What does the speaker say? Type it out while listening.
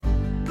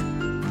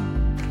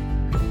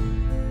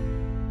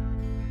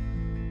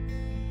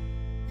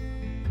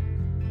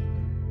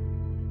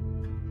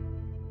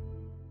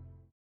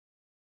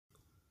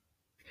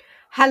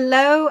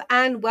Hello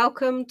and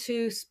welcome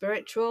to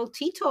Spiritual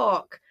Tea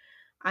Talk.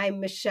 I'm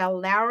Michelle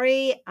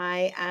Lowry.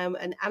 I am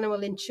an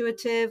animal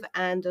intuitive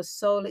and a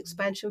soul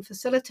expansion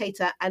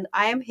facilitator. And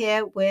I am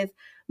here with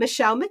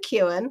Michelle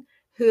McEwen,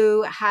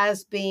 who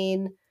has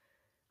been,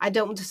 I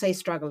don't want to say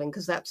struggling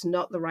because that's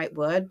not the right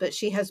word, but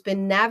she has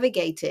been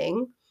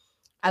navigating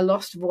a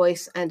lost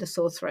voice and a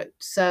sore throat.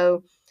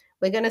 So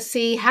we're going to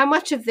see how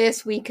much of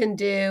this we can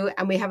do.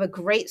 And we have a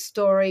great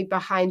story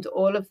behind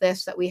all of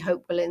this that we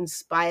hope will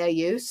inspire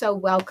you. So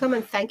welcome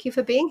and thank you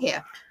for being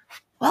here.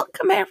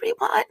 Welcome,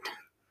 everyone.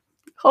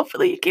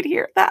 Hopefully you can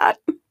hear that.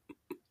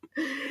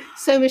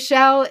 So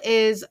Michelle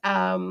is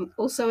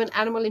also an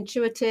animal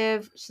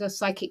intuitive. She's a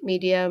psychic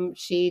medium.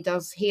 She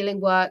does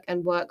healing work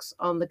and works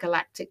on the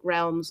galactic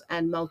realms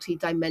and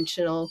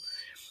multi-dimensional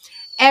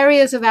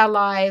areas of our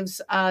lives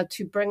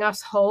to bring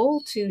us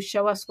whole, to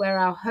show us where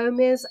our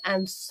home is,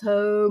 and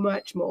so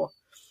much more.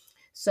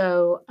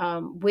 So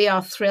we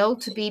are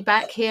thrilled to be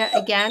back here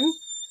again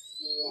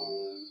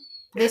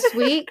this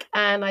week.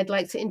 And I'd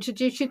like to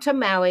introduce you to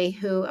Maui,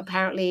 who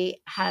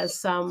apparently has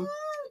some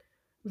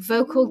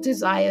vocal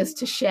desires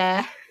to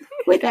share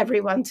with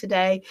everyone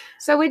today.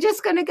 So we're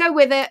just going to go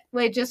with it.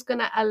 We're just going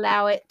to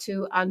allow it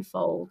to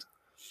unfold.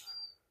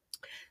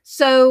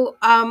 So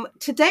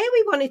today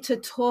we wanted to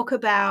talk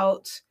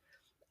about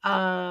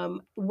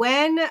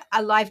when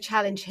a life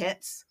challenge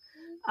hits,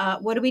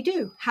 what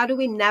do? How do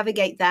we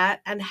navigate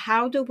that? And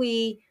how do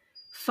we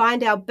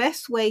find our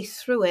best way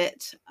through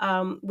it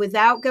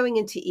without going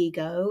into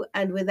ego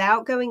and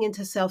without going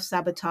into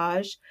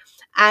self-sabotage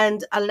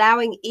and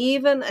allowing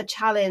even a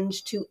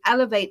challenge to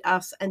elevate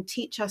us and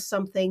teach us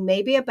something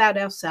maybe about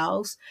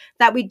ourselves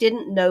that we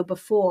didn't know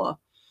before.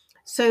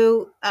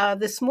 So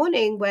this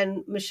morning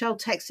when Michelle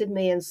texted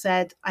me and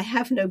said, I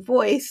have no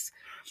voice,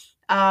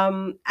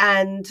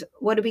 and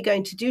what are we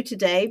going to do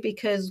today?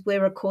 Because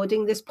we're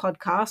recording this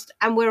podcast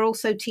and we're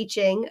also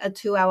teaching a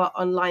 2-hour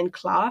online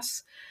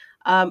class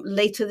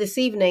later this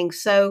evening.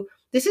 So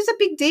this is a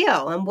big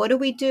deal. And what do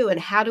we do? And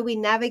how do we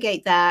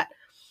navigate that?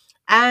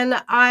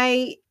 And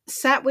I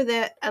sat with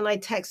it and I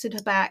texted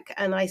her back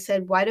and I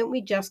said, why don't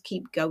we just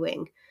keep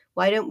going?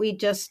 Why don't we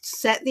just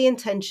set the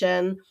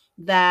intention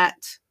that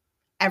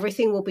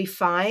everything will be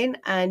fine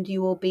and you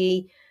will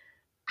be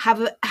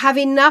have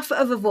enough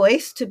of a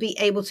voice to be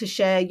able to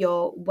share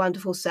your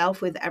wonderful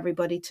self with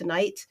everybody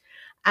tonight.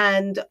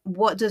 And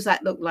what does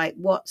that look like?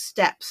 What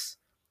steps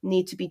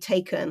need to be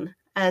taken?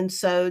 And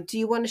so do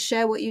you want to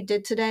share what you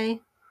did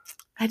today?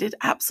 I did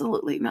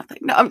absolutely nothing.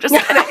 No, I'm just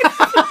kidding.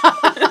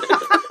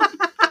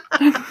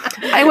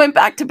 I went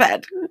back to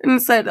bed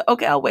and said,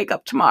 okay, I'll wake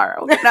up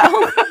tomorrow.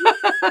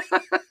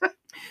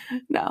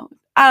 No.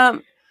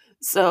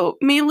 So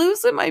me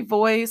losing my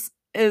voice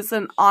is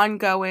an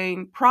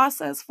ongoing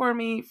process for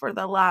me for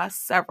the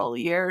last several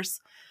years.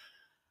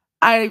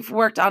 I've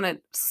worked on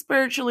it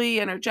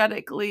spiritually,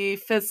 energetically,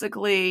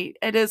 physically.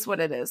 It is what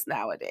it is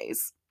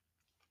nowadays.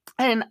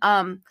 And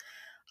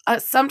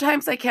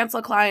sometimes I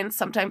cancel clients,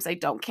 sometimes I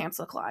don't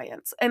cancel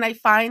clients. And I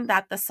find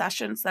that the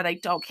sessions that I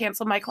don't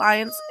cancel my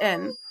clients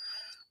and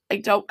I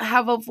don't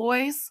have a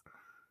voice,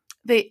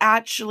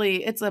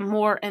 it's a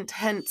more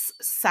intense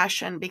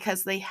session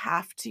because they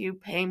have to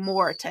pay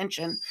more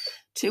attention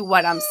to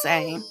what I'm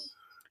saying.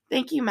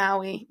 Thank you,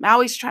 Maui.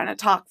 Maui's trying to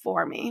talk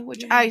for me,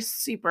 which I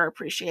super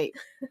appreciate.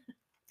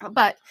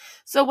 But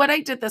so what I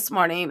did this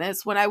morning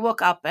is when I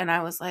woke up and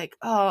I was like,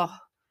 oh,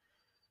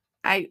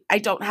 I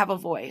don't have a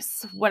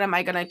voice. What am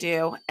I going to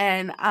do?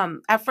 And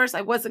at first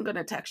I wasn't going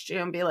to text you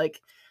and be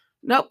like,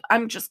 nope,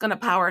 I'm just going to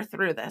power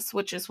through this,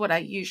 which is what I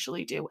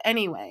usually do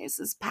anyways,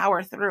 is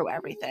power through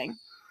everything.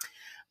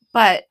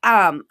 But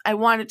I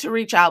wanted to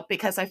reach out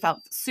because I felt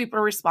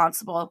super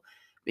responsible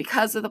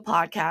because of the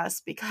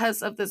podcast,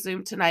 because of the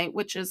Zoom tonight,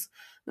 which is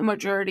the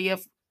majority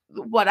of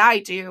what I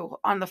do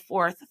on the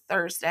fourth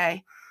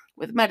Thursday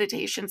with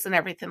meditations and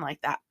everything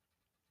like that.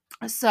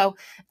 So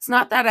it's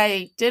not that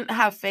I didn't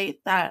have faith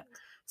that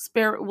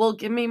Spirit will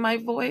give me my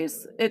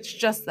voice. It's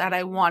just that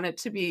I wanted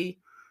to be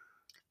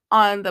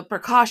on the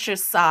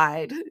precautious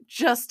side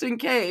just in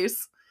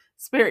case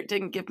Spirit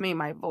didn't give me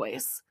my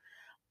voice.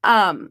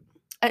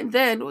 And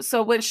then,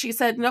 so when she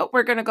said, nope,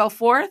 we're going to go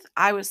forth,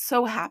 I was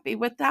so happy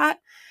with that.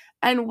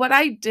 And what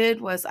I did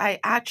was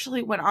I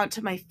actually went onto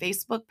my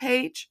Facebook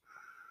page,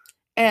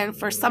 and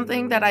for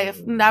something that I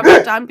have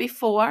never done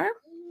before,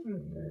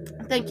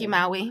 thank you,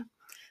 Maui.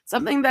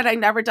 Something that I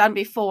never done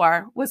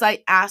before was I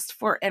asked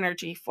for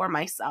energy for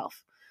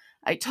myself.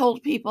 I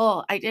told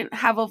people I didn't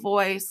have a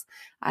voice.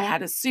 I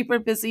had a super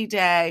busy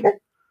day,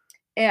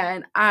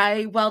 and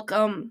I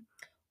welcome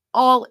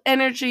all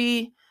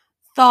energy,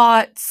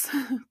 thoughts,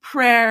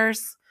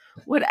 prayers,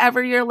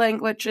 whatever your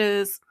language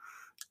is.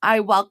 I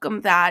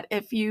welcome that.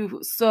 If you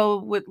so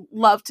would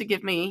love to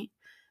give me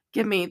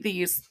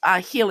these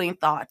healing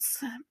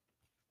thoughts.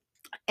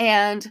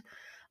 And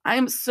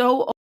I'm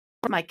so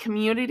over my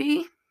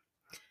community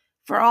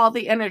for all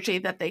the energy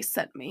that they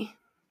sent me.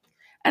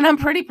 And I'm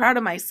pretty proud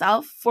of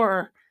myself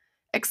for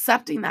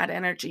accepting that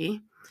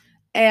energy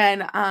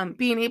and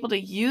being able to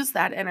use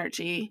that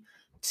energy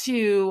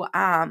to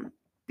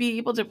be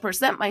able to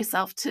present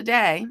myself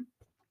today.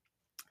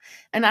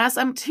 And as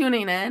I'm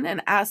tuning in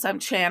and as I'm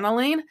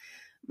channeling,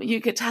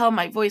 you could tell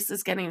my voice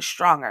is getting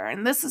stronger.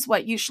 And this is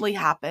what usually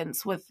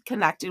happens with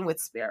connecting with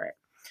spirit.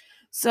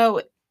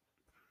 So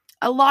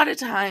a lot of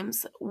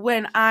times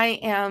when I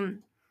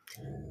am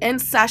in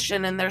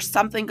session and there's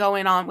something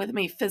going on with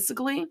me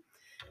physically,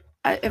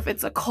 if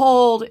it's a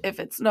cold, if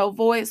it's no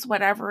voice,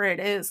 whatever it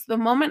is, the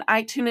moment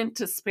I tune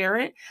into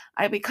spirit,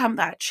 I become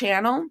that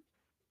channel.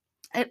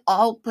 It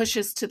all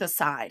pushes to the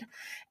side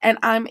and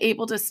I'm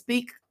able to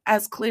speak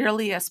as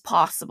clearly as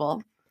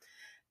possible.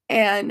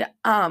 And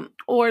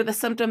or the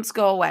symptoms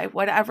go away,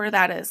 whatever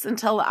that is,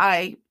 until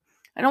I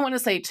don't want to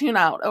say tune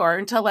out, or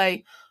until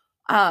I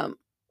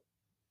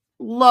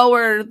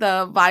lower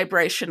the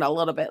vibration a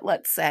little bit,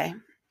 let's say.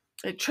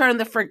 I turn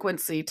the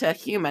frequency to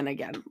human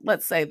again.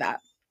 Let's say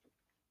that.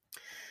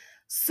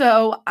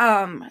 So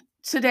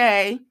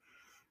today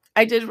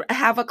I did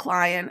have a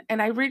client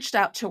and I reached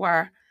out to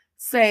her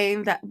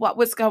saying that what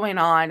was going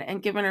on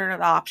and giving her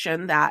the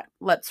option that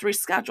let's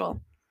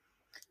reschedule.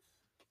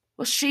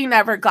 Well, she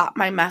never got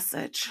my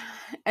message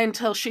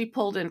until she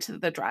pulled into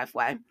the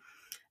driveway.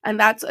 And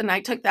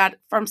I took that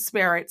from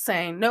spirit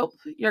saying, nope,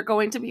 you're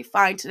going to be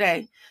fine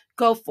today.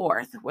 Go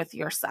forth with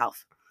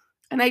yourself.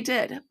 And I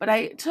did, but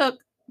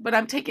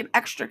I'm taking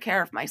extra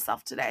care of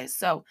myself today.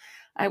 So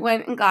I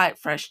went and got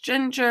fresh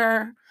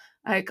ginger.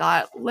 I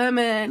got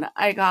lemon.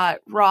 I got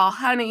raw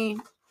honey.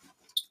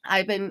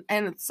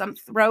 And some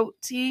throat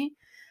tea.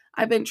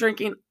 I've been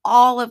drinking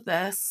all of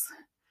this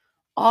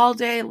all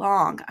day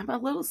long. I'm a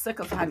little sick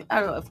of honey. I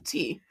don't know, of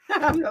tea.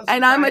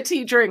 And I'm a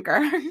tea drinker.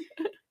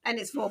 And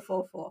it's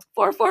 444.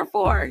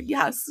 444.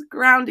 Yes.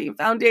 Grounding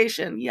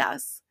foundation.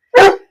 Yes.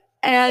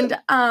 And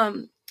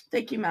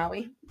thank you,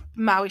 Maui.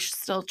 Maui's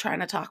still trying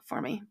to talk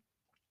for me.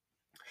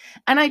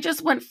 And I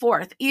just went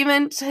forth.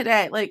 Even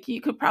today, like you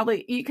could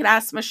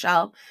ask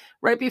Michelle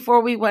right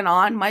before we went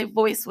on, my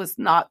voice was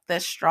not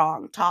this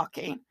strong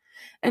talking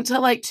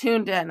until I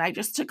tuned in. I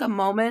just took a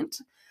moment.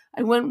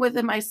 I went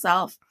within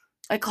myself.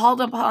 I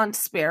called upon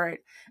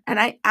spirit and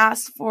I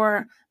asked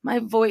for my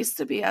voice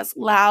to be as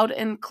loud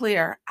and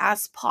clear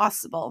as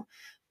possible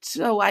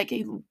so I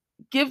can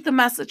give the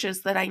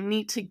messages that I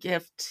need to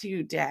give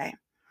today.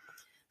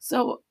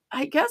 So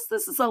I guess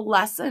this is a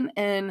lesson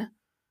in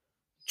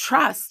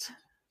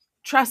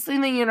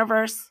trusting the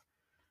universe,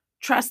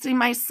 trusting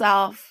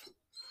myself,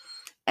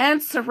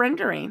 and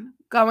surrendering,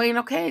 going,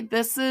 okay,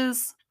 this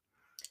is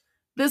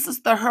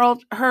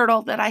the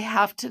hurdle that I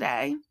have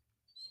today.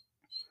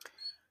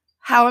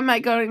 How am I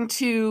going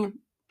to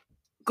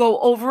go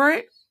over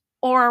it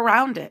or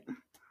around it?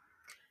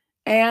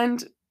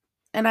 And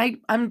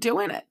I'm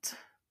doing it.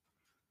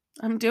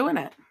 I'm doing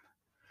it.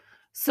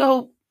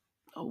 So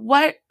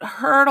what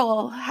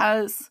hurdle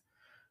has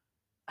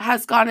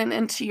gotten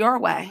into your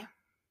way?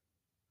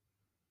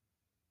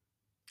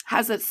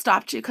 Has it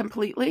stopped you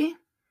completely?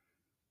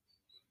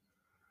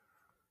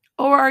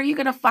 Or are you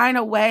going to find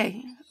a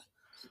way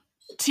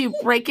to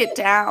break it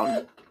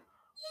down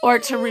or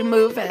to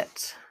remove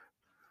it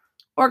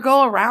or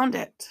go around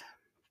it?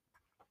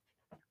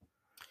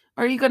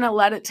 Or are you going to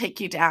let it take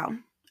you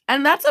down?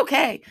 And that's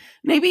okay.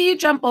 Maybe you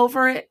jump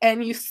over it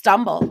and you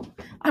stumble.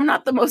 I'm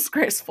not the most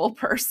graceful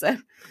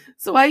person,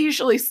 so I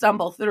usually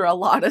stumble through a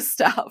lot of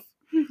stuff.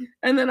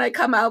 And then I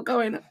come out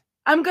going,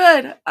 I'm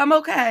good. I'm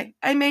okay.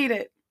 I made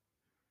it.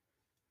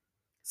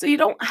 So you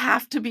don't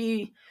have to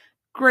be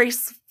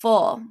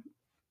graceful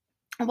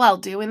while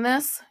doing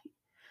this.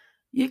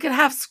 You could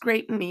have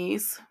scraped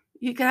knees.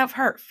 You could have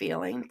hurt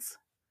feelings.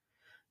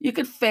 You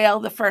could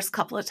fail the first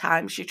couple of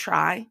times you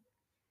try.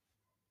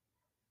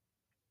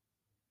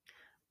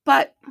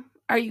 But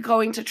are you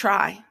going to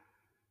try?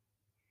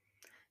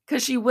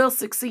 Because you will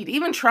succeed.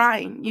 Even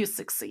trying, you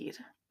succeed.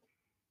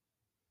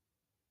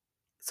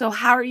 So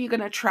how are you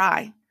going to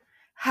try?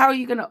 How are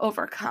you going to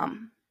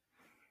overcome?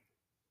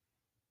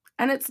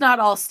 And it's not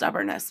all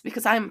stubbornness,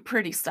 because I'm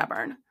pretty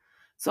stubborn.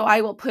 So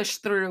I will push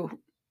through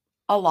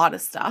a lot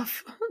of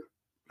stuff.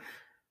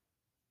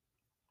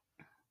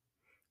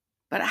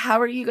 But how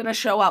are you going to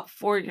show up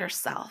for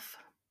yourself?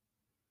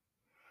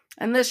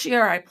 And this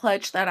year I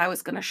pledged that I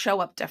was going to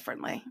show up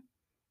differently.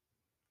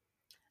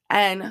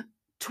 And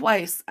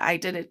twice I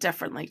did it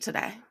differently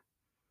today.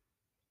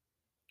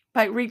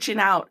 By reaching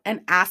out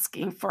and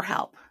asking for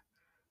help.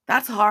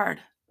 That's hard.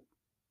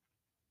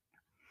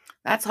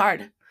 That's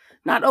hard.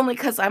 Not only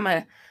because I'm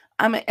an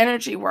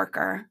energy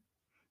worker.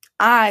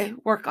 I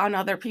work on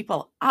other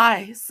people.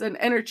 I send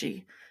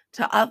energy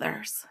to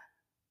others.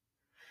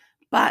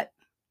 But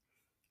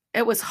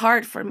it was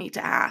hard for me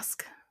to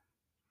ask.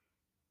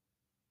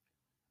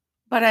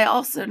 But I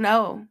also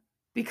know,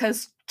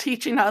 because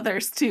teaching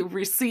others to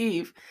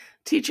receive,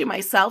 teaching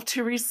myself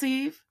to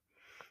receive,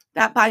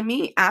 that by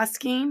me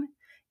asking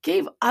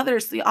gave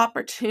others the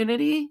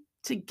opportunity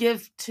to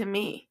give to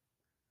me.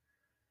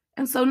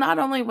 And so not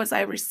only was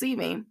I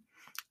receiving,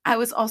 I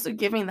was also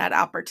giving that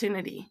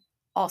opportunity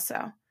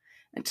also.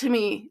 And to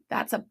me,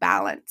 that's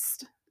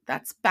balanced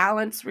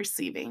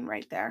receiving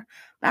right there.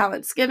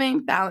 Balance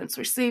giving, balance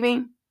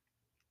receiving.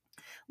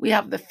 We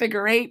have the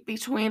figure 8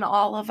 between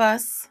all of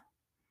us.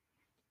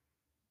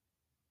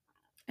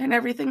 And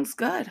everything's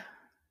good.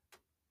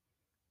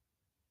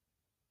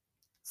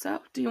 So,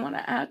 do you want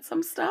to add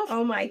some stuff?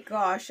 Oh my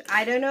gosh.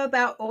 I don't know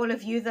about all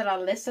of you that are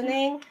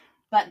listening,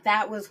 but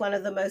that was one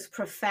of the most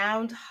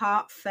profound,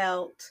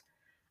 heartfelt,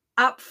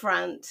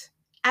 upfront,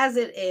 as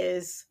it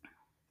is,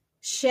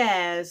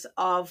 shares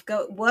of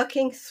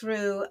working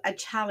through a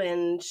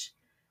challenge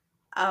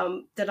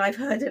that I've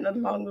heard in a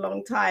long,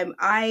 long time.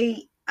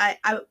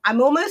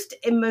 I'm almost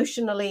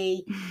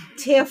emotionally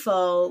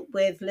tearful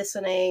with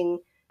listening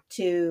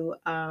to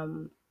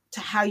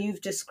how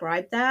you've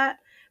described that,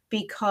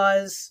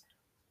 because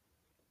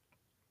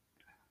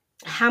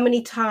how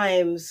many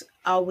times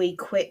are we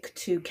quick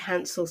to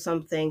cancel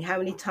something? How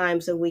many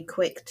times are we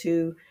quick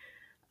to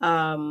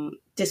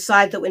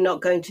decide that we're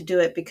not going to do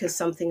it because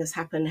something has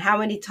happened? How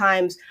many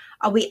times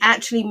are we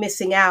actually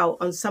missing out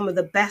on some of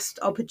the best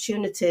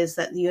opportunities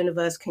that the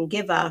universe can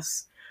give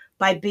us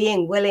by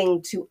being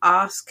willing to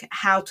ask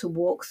how to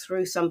walk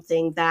through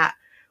something that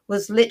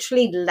was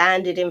literally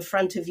landed in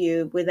front of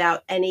you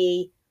without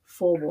any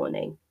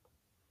forewarning?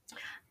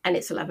 And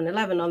it's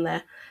 11:11 on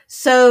there.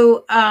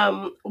 So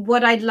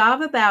what I love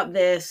about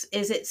this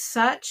is it's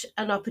such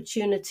an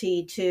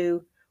opportunity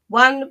to,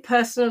 one,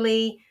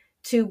 personally,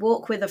 to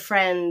walk with a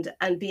friend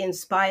and be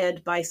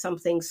inspired by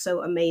something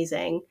so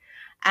amazing,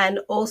 and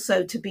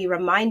also to be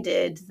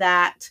reminded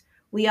that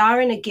we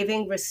are in a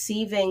giving,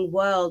 receiving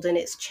world, and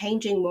it's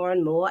changing more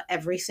and more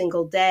every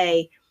single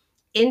day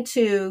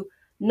into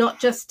not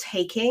just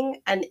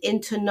taking, and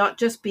into not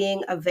just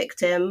being a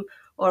victim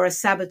or a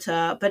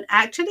saboteur, but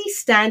actually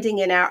standing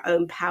in our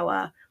own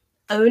power,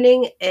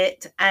 owning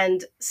it,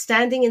 and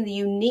standing in the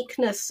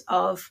uniqueness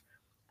of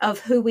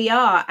who we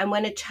are. And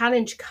when a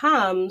challenge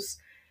comes,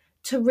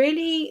 to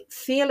really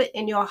feel it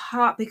in your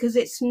heart, because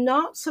it's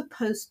not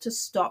supposed to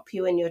stop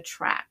you in your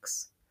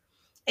tracks.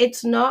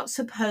 It's not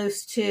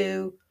supposed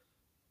to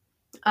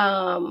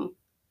tell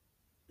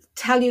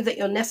you that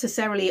you're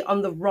necessarily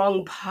on the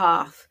wrong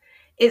path.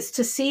 It's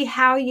to see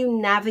how you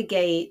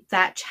navigate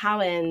that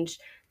challenge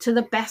to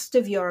the best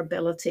of your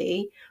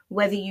ability,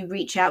 whether you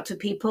reach out to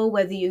people,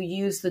 whether you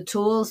use the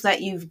tools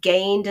that you've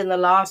gained in the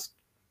last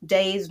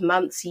days,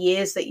 months,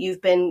 years that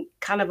you've been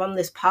kind of on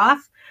this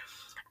path,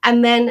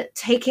 and then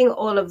taking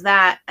all of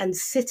that and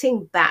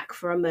sitting back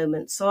for a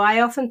moment. So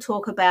I often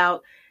talk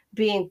about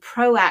being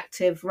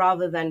proactive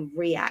rather than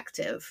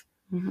reactive.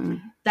 Mm-hmm.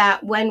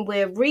 That when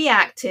we're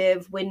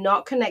reactive, we're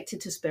not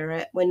connected to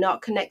spirit, we're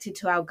not connected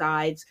to our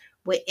guides,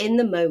 we're in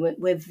the moment,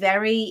 we're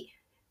very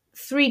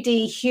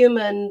 3D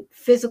human,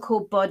 physical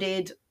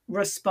bodied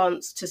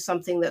response to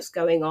something that's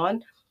going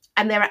on.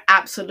 And there are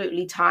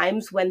absolutely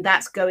times when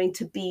that's going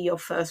to be your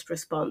first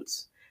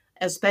response,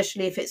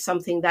 especially if it's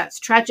something that's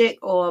tragic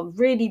or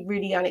really,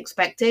 really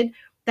unexpected.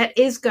 That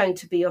is going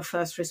to be your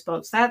first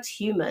response. That's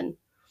human.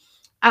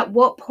 At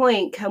what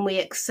point can we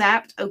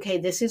accept, okay,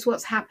 this is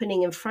what's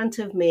happening in front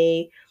of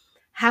me?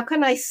 How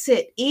can I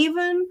sit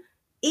even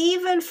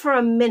for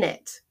a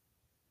minute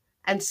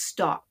and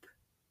stop?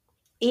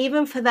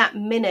 Even for that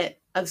minute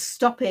of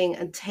stopping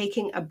and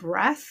taking a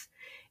breath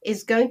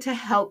is going to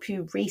help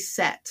you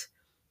reset.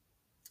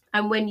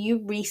 And when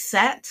you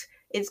reset,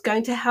 it's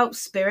going to help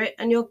spirit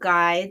and your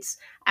guides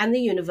and the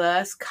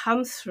universe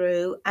come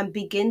through and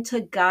begin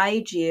to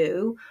guide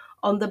you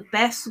on the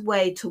best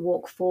way to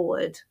walk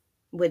forward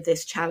with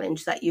this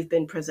challenge that you've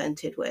been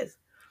presented with.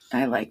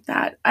 I like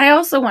that. I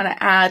also want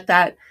to add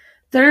that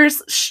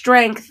there's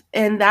strength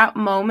in that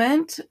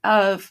moment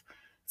of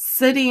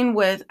sitting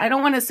with, I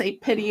don't want to say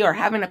pity or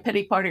having a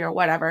pity party or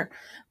whatever,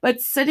 but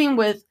sitting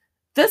with,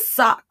 this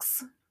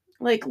sucks.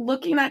 Like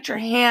looking at your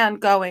hand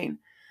going,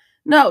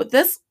 no,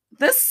 this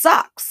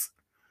sucks.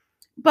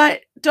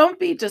 But don't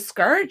be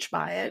discouraged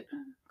by it.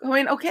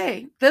 Going,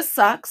 okay, this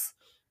sucks.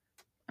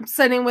 I'm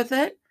sitting with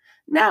it.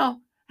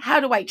 Now, how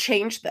do I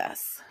change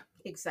this?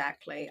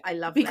 Exactly. I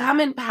love Become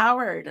that.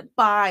 empowered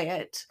by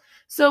it.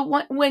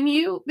 So when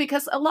you,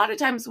 because a lot of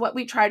times what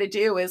we try to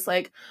do is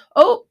like,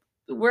 oh,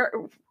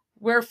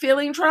 we're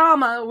feeling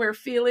trauma, we're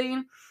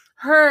feeling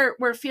hurt,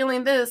 we're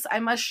feeling this, I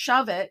must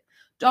shove it.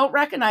 Don't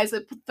recognize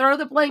it, throw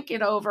the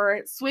blanket over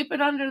it, sweep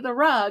it under the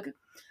rug.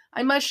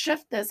 I must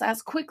shift this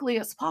as quickly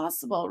as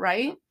possible,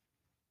 right?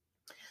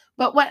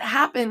 But what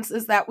happens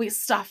is that we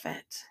stuff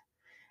it.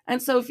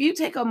 And so if you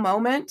take a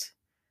moment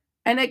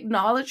and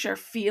acknowledge your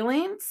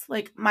feelings,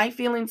 like my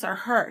feelings are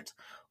hurt,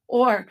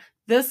 or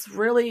this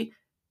really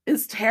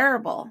is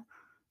terrible,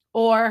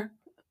 or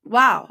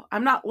wow,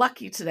 I'm not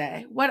lucky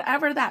today,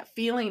 whatever that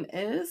feeling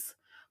is,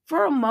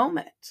 for a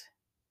moment,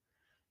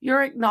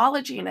 you're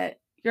acknowledging it,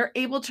 you're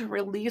able to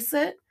release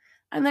it,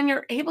 and then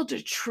you're able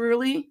to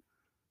truly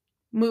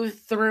move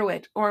through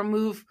it or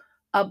move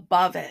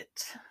above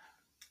it.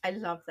 I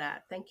love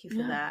that. Thank you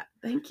for that.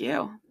 Thank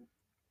you.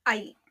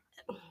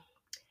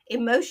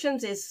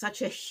 Emotions is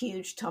such a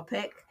huge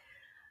topic.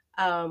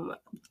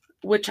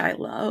 Which I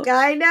love.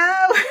 I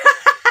know.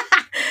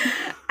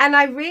 And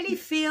I really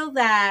feel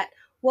that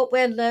what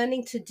we're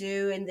learning to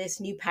do in this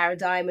new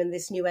paradigm and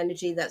this new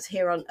energy that's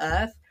here on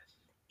Earth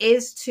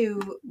is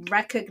to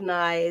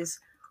recognize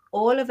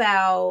all of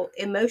our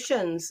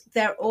emotions.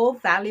 They're all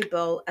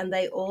valuable and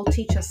they all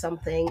teach us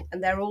something,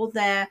 and they're all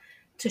there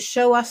to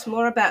show us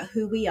more about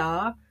who we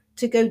are,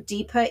 to go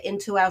deeper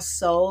into our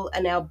soul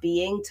and our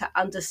being, to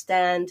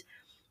understand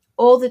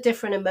all the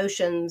different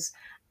emotions,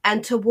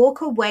 and to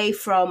walk away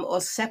from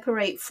or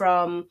separate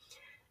from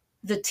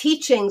the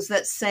teachings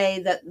that say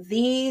that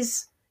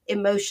these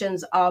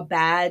emotions are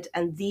bad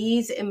and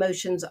these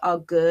emotions are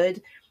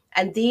good,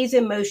 and these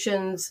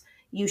emotions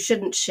you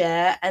shouldn't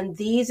share, and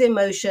these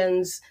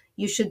emotions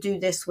you should do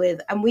this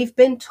with. And we've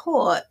been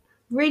taught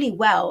really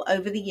well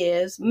over the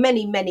years,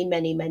 many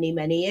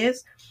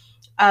years,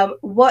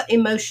 what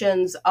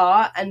emotions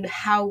are and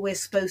how we're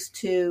supposed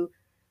to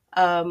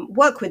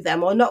work with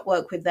them or not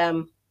work with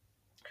them.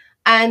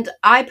 And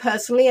I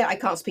personally, I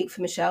can't speak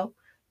for Michelle,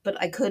 but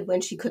I could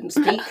when she couldn't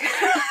speak.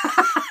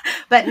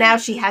 But now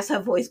she has her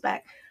voice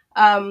back.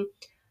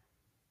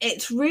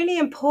 It's really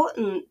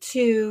important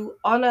to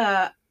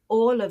honor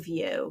all of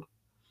you.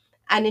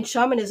 And in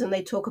shamanism,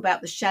 they talk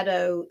about the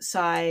shadow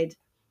side,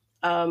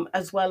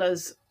 as well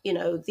as,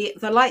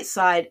 the light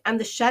side. And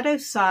the shadow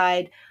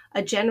side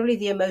are generally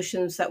the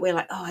emotions that we're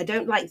like, oh, I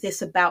don't like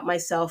this about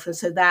myself. And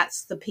so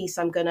that's the piece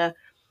I'm going to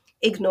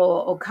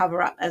ignore or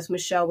cover up, as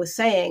Michelle was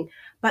saying.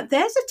 But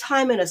there's a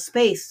time and a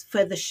space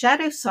for the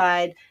shadow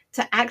side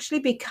to actually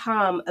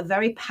become a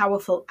very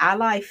powerful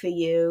ally for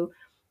you,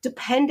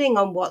 depending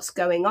on what's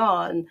going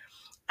on.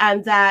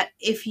 And that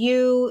if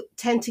you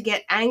tend to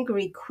get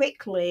angry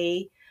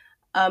quickly,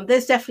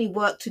 there's definitely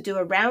work to do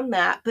around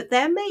that. But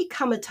there may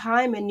come a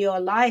time in your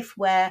life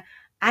where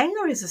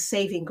anger is a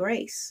saving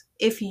grace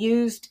if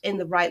used in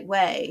the right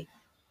way.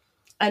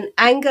 And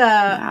anger,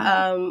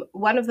 Yeah.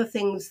 one of the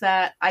things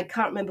that I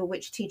can't remember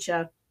which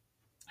teacher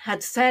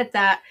had said,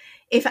 that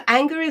if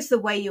anger is the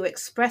way you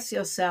express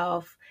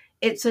yourself,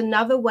 it's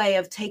another way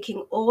of taking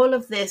all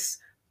of this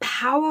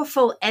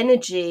powerful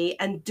energy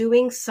and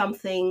doing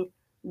something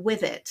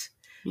with it.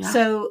 Yeah.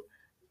 So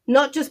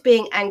not just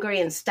being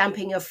angry and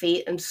stamping your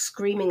feet and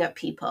screaming at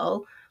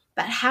people,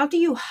 but how do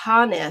you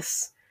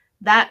harness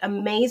that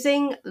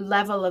amazing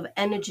level of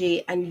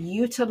energy and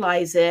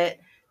utilize it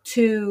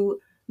to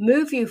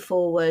move you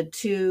forward,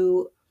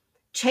 to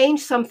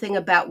change something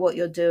about what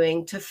you're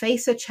doing, to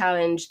face a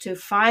challenge, to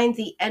find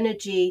the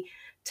energy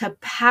to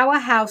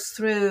powerhouse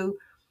through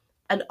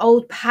an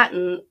old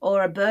pattern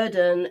or a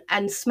burden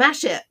and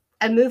smash it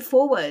and move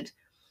forward.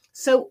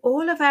 So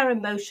all of our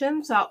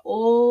emotions are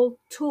all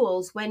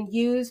tools when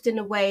used in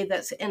a way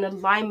that's in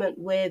alignment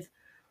with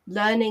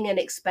learning and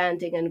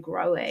expanding and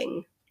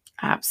growing.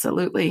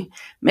 Absolutely.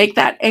 Make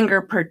that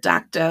anger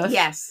productive.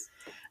 Yes.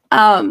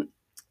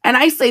 And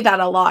I say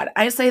that a lot.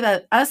 I say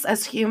that us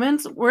as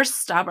humans, we're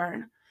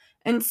stubborn.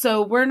 And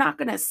so we're not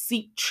going to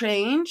seek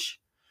change.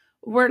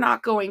 We're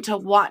not going to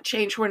want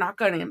change. We're not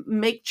going to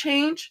make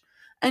change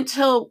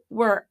until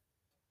we're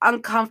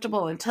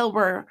uncomfortable, until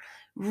we're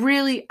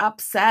really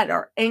upset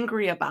or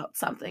angry about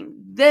something.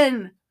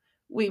 Then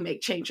we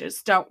make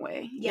changes, don't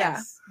we?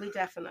 Yes, yeah. We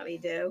definitely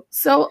do.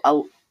 So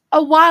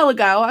a while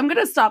ago, I'm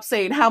going to stop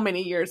saying how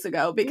many years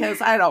ago because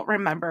I don't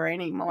remember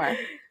anymore.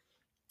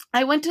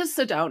 I went to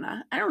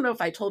Sedona. I don't know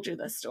if I told you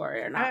this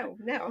story or not. Oh,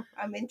 no,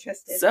 I'm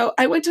interested. So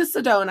I went to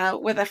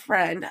Sedona with a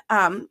friend,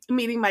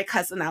 meeting my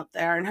cousin out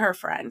there and her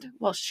friend.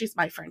 Well, she's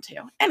my friend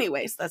too.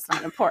 Anyways, that's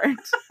not important.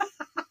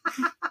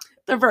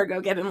 The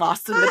Virgo getting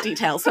lost in the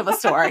details of a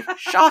story.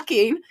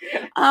 Shocking.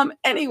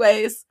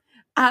 Anyways,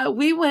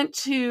 we went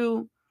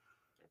to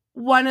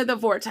one of the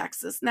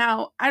vortexes.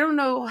 Now, I don't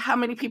know how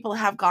many people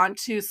have gone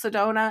to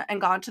Sedona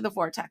and gone to the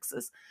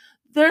vortexes.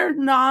 They're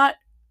not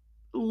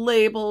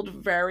labeled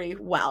very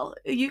well.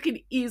 You can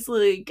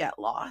easily get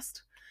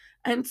lost.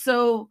 And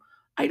so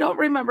I don't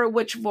remember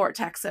which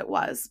vortex it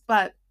was,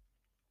 but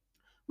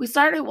we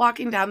started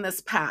walking down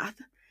this path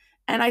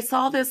and I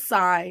saw this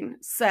sign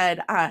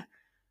said,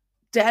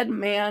 Dead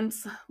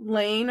Man's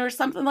Lane or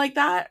something like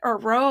that, or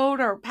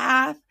road or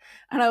path.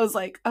 And I was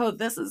like, oh,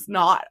 this is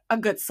not a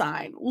good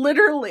sign.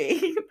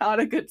 Literally not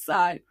a good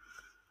sign.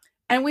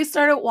 And we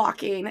started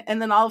walking,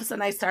 and then all of a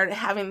sudden I started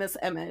having this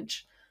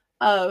image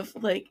of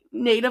like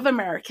Native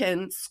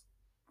Americans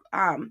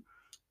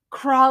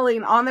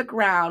crawling on the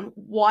ground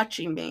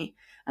watching me.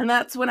 And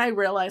that's when I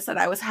realized that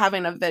I was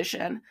having a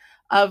vision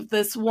of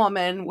this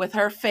woman with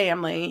her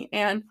family.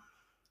 And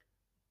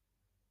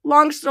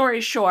long story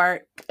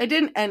short, it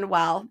didn't end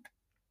well,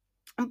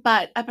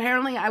 but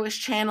apparently I was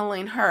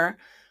channeling her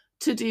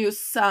to do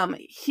some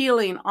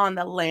healing on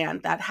the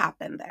land that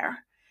happened there.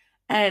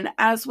 And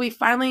as we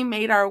finally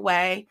made our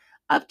way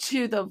up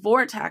to the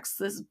vortex,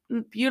 this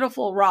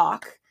beautiful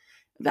rock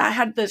that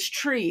had this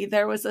tree,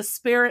 there was a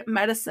spirit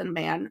medicine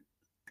man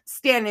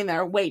standing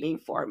there waiting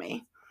for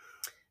me.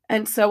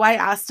 And so I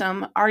asked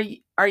him, are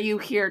you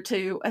here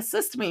to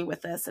assist me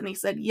with this? And he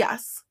said,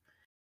 yes.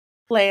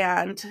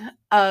 Land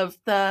of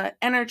the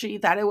energy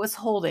that it was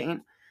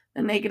holding,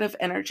 the negative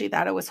energy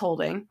that it was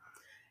holding.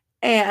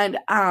 And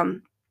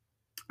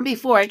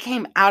before I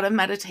came out of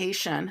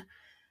meditation,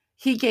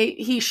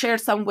 he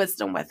shared some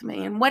wisdom with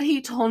me. And what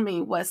he told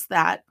me was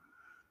that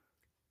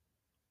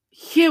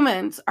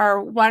humans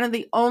are one of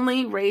the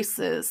only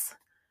races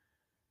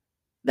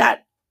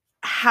that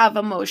have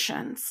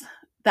emotions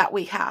that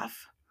we have.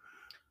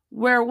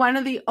 We're one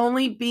of the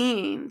only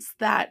beings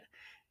that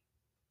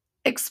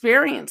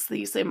experience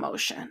these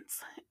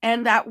emotions,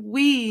 and that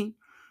we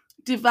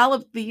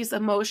develop these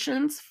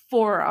emotions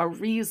for a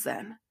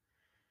reason.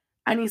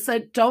 And he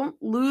said, don't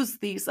lose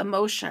these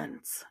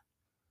emotions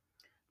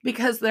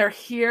because they're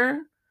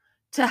here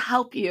to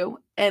help you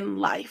in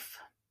life.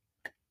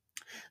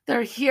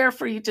 They're here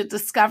for you to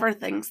discover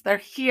things. They're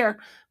here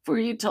for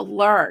you to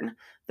learn.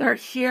 They're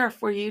here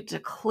for you to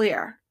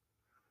clear.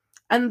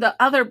 And the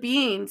other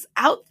beings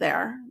out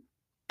there,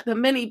 the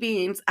many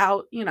beings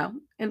out,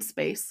 in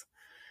space,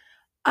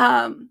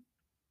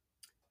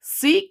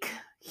 seek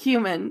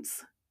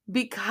humans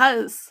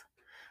because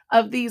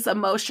of these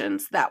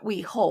emotions that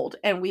we hold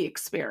and we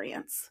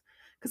experience.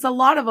 Because a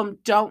lot of them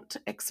don't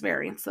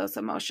experience those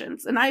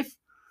emotions. And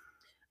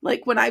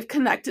when I've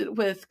connected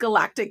with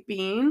galactic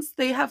beings,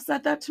 they have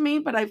said that to me,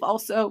 but I've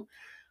also,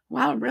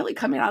 wow, I'm really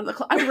coming out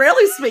of I'm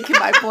really speaking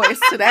my voice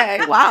today.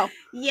 Wow.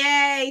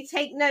 Yay.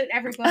 Take note,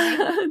 everybody.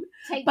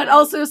 But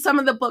also some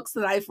of the books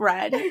that I've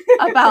read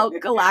about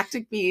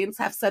galactic beings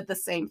have said the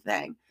same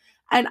thing.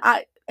 And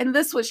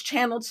this was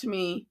channeled to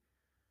me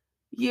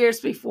years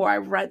before I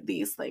read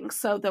these things.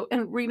 So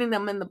and reading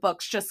them in the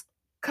books just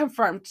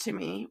confirmed to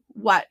me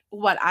what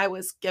I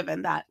was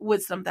given, that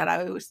wisdom that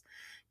I was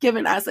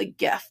given as a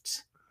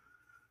gift.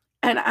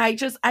 And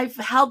I've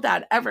held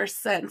that ever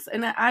since.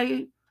 And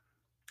I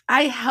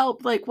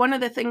help, one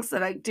of the things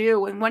that I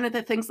do, and one of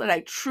the things that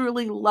I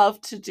truly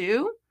love to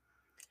do,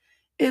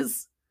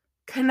 is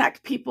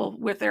connect people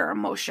with their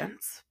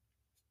emotions.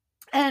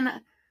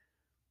 And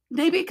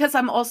maybe because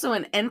I'm also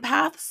an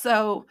empath,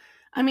 so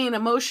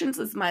emotions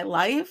is my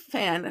life,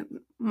 and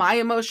my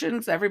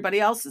emotions,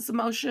 everybody else's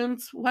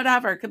emotions,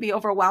 whatever. It could be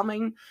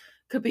overwhelming,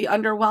 could be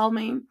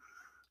underwhelming,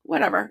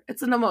 whatever.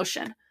 It's an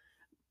emotion.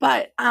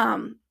 But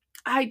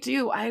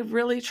I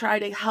really try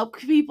to help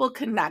people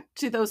connect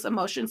to those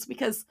emotions,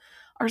 because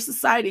our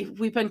society,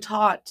 we've been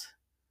taught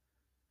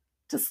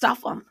to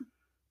stuff them.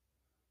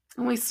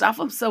 And we stuff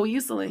them so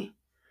easily.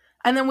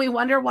 And then we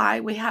wonder why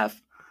we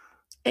have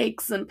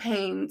aches and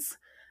pains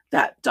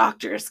that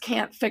doctors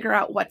can't figure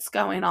out what's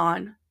going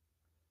on.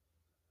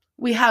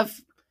 We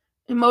have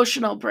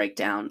emotional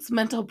breakdowns,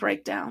 mental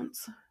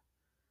breakdowns.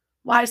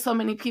 Why so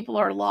many people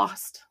are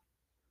lost.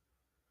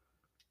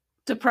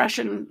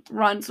 Depression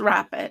runs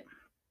rapid.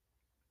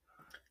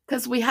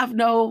 Because we have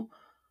no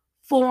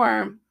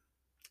form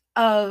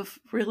of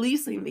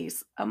releasing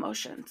these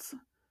emotions.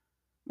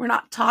 We're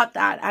not taught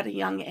that at a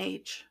young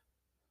age.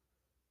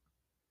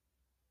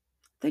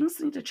 Things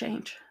need to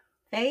change.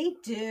 They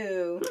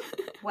do.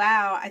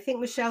 Wow. I think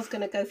Michelle's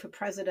going to go for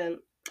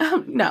president.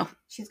 Oh, no.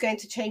 She's going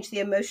to change the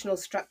emotional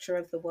structure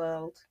of the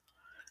world.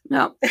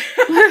 No.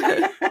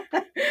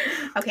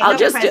 Okay, I'll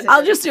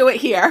just do it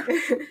here.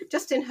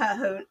 Just in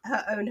her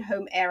own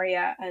home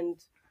area, and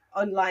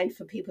online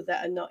for people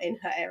that are not in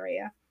her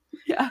area.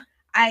 Yeah.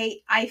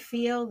 I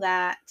feel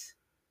that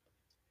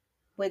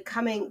we're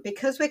coming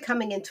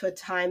into a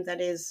time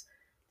that is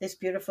this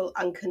beautiful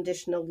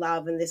unconditional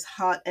love, and this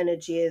heart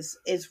energy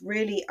is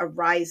really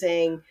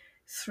arising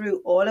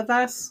through all of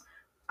us.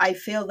 I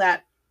feel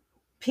that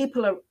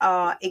people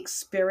are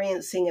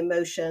experiencing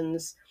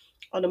emotions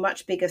on a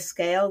much bigger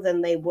scale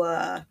than they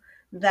were,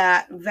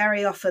 that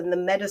very often the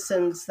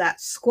medicines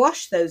that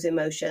squash those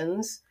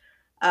emotions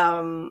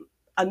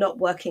are not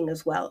working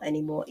as well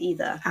anymore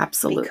either.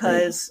 Absolutely.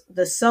 Because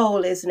the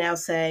soul is now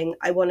saying,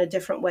 I want a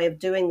different way of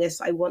doing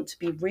this. I want to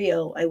be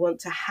real. I want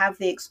to have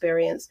the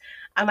experience,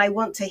 and I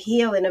want to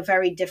heal in a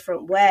very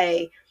different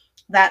way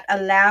that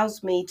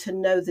allows me to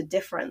know the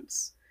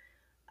difference.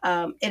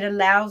 It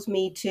allows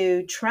me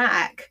to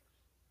track.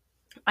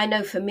 I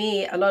know for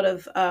me, a lot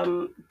of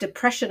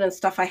depression and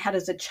stuff I had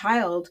as a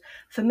child,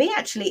 for me,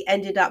 actually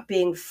ended up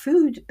being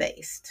food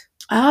based.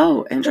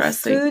 Oh,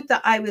 interesting. The food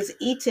that I was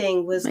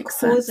eating was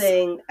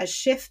causing a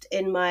shift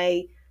in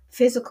my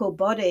physical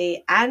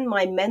body and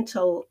my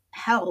mental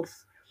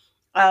health,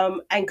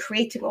 and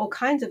creating all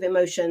kinds of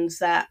emotions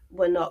that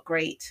were not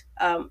great.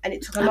 And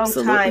it took a long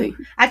time.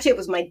 Actually, it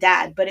was my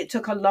dad, but it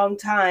took a long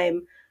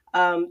time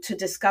to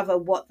discover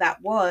what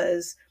that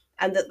was.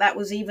 And that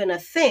was even a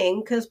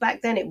thing, because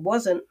back then it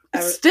wasn't.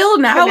 Still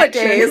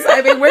nowadays.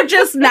 We're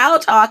just now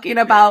talking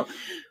about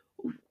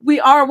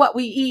we are what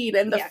we eat,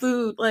 and the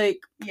food,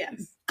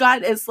 yes,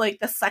 gut is like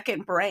the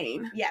second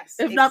brain. Yes,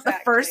 if not the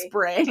first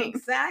brain.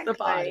 Exactly. The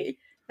body.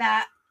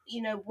 That,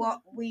 what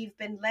we've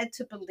been led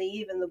to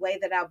believe, and the way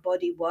that our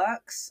body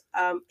works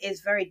is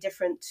very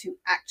different to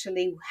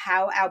actually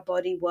how our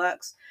body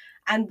works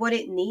and what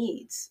it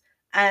needs.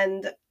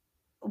 And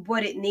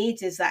what it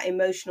needs is that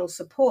emotional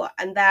support.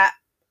 And that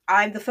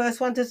I'm the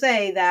first one to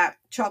say that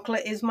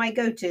chocolate is my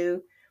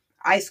go-to.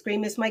 Ice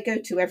cream is my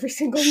go-to every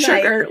single night.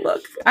 Sugar,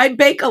 look, I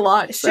bake a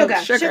lot.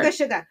 Sugar.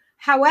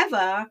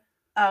 However,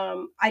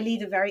 I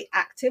lead a very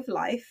active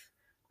life.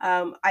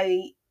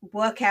 I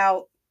work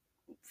out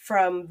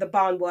from the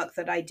barn work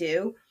that I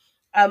do.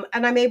 And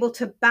I'm able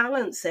to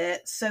balance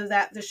it so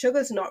that the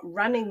sugar's not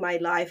running my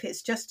life.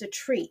 It's just a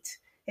treat.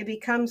 It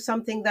becomes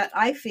something that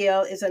I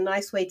feel is a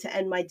nice way to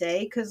end my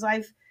day because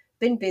I've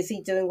been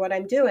busy doing what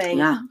I'm doing.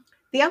 Yeah.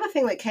 The other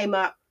thing that came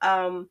up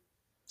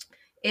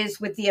is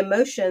with the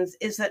emotions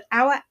is that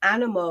our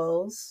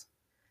animals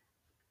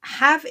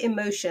have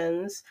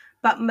emotions,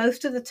 but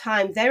most of the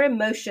time their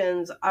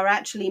emotions are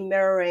actually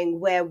mirroring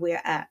where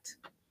we're at.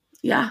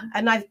 Yeah.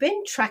 And I've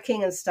been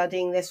tracking and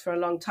studying this for a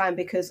long time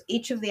because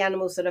each of the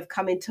animals that have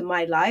come into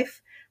my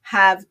life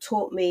have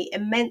taught me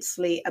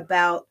immensely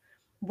about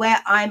where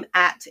I'm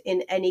at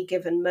in any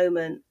given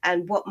moment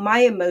and what my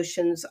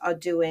emotions are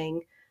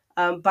doing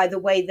by the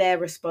way they're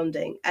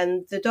responding.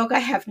 And the dog I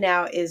have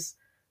now is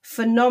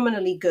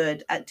phenomenally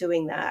good at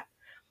doing that.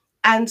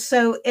 And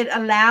so it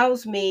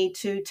allows me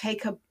to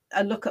take a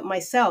look at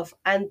myself.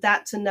 And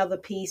that's another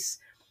piece.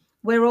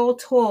 We're all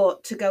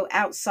taught to go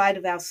outside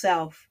of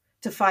ourselves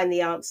to find the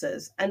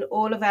answers, and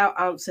all of our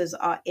answers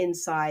are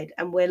inside.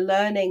 And we're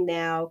learning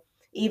now,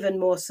 even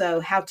more so,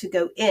 how to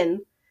go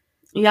in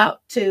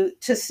to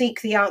seek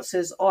the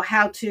answers, or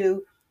how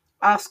to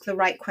ask the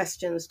right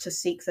questions to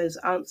seek those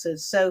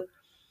answers. So,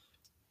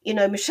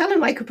 Michelle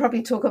and I could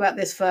probably talk about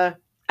this for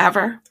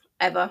ever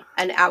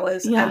and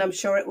hours, and I'm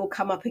sure it will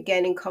come up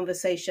again in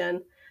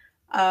conversation.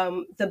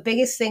 The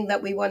biggest thing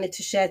that we wanted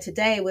to share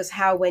today was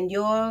how when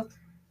you're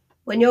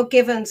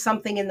given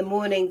something in the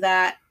morning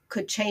that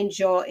could change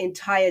your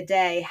entire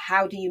day,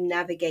 how do you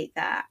navigate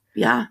that?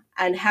 Yeah.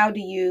 And how do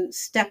you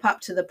step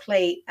up to the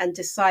plate and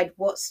decide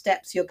what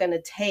steps you're going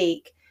to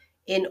take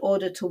in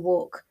order to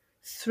walk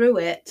through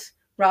it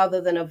rather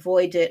than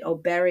avoid it or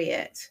bury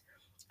it?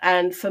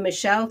 And for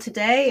Michelle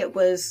today, it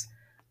was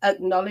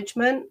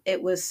acknowledgement,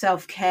 it was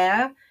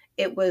self-care,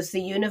 it was the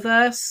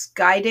universe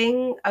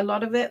guiding a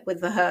lot of it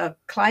with her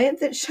client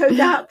that showed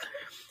up.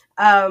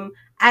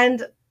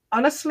 And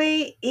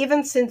honestly,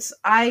 even since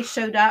I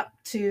showed up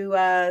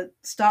to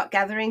start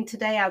gathering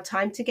today, our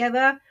time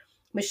together,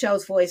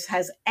 Michelle's voice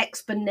has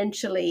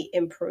exponentially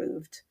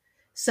improved.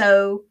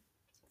 So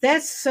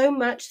there's so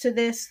much to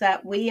this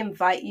that we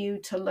invite you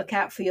to look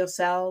out for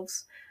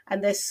yourselves.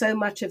 And there's so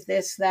much of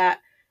this that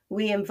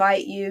we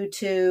invite you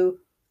to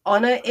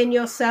honor in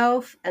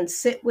yourself and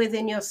sit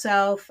within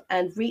yourself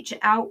and reach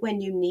out when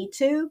you need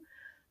to.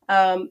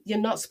 You're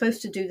not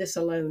supposed to do this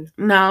alone.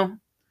 No.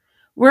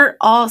 We're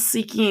all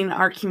seeking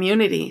our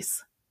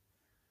communities.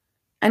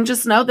 And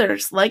just know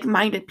there's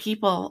like-minded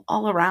people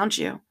all around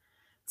you.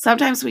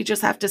 Sometimes we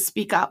just have to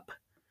speak up.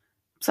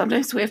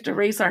 Sometimes we have to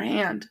raise our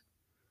hand.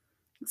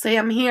 Say,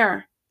 I'm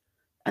here.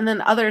 And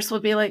then others will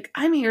be like,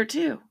 I'm here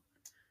too.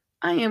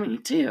 I am here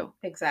too.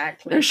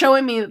 Exactly. They're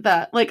showing me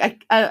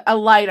a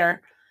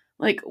lighter.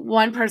 Like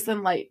one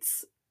person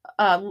lights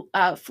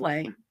a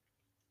flame.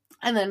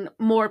 And then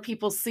more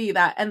people see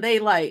that and they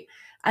light.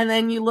 And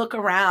then you look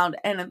around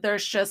and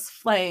there's just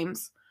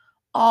flames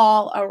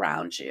all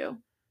around you,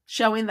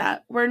 showing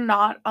that we're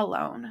not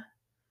alone.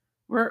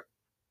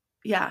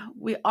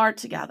 We are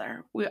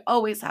together. We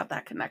always have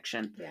that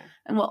connection. Yeah.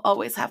 And we'll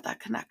always have that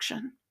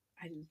connection.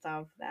 I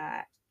love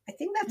that. I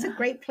think that's a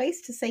great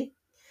place to say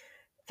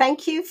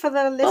thank you for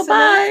the listeners.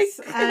 Bye.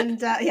 And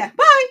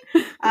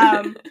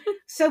bye.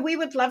 So we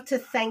would love to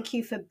thank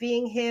you for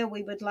being here.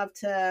 We would love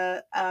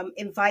to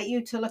invite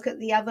you to look at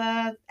the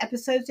other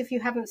episodes if you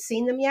haven't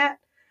seen them yet.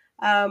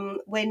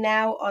 We're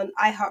now on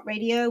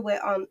iHeartRadio.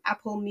 We're on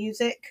Apple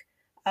Music.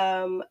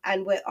 And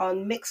we're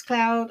on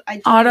Mixcloud.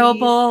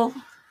 Audible.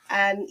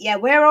 And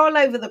we're all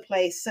over the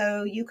place.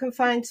 So you can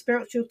find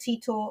Spiritual Tea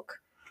Talk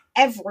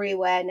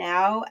everywhere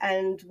now,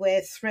 and we're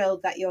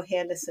thrilled that you're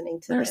here listening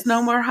to There's this.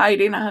 no more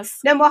hiding us.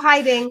 No more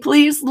hiding.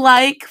 Please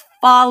like,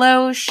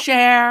 follow,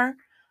 share,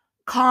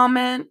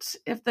 comment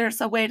if there's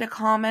a way to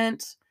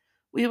comment.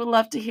 We would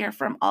love to hear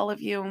from all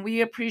of you, and we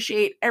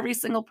appreciate every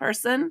single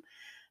person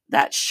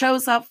that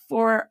shows up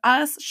for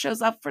us,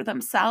 shows up for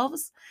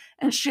themselves,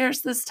 and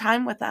shares this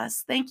time with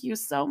us. Thank you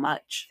so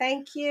much.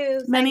 Thank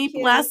you. Many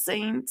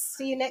blessings.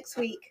 See you next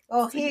week.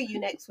 Or hear you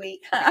next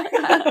week.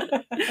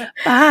 Bye.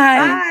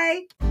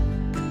 Bye.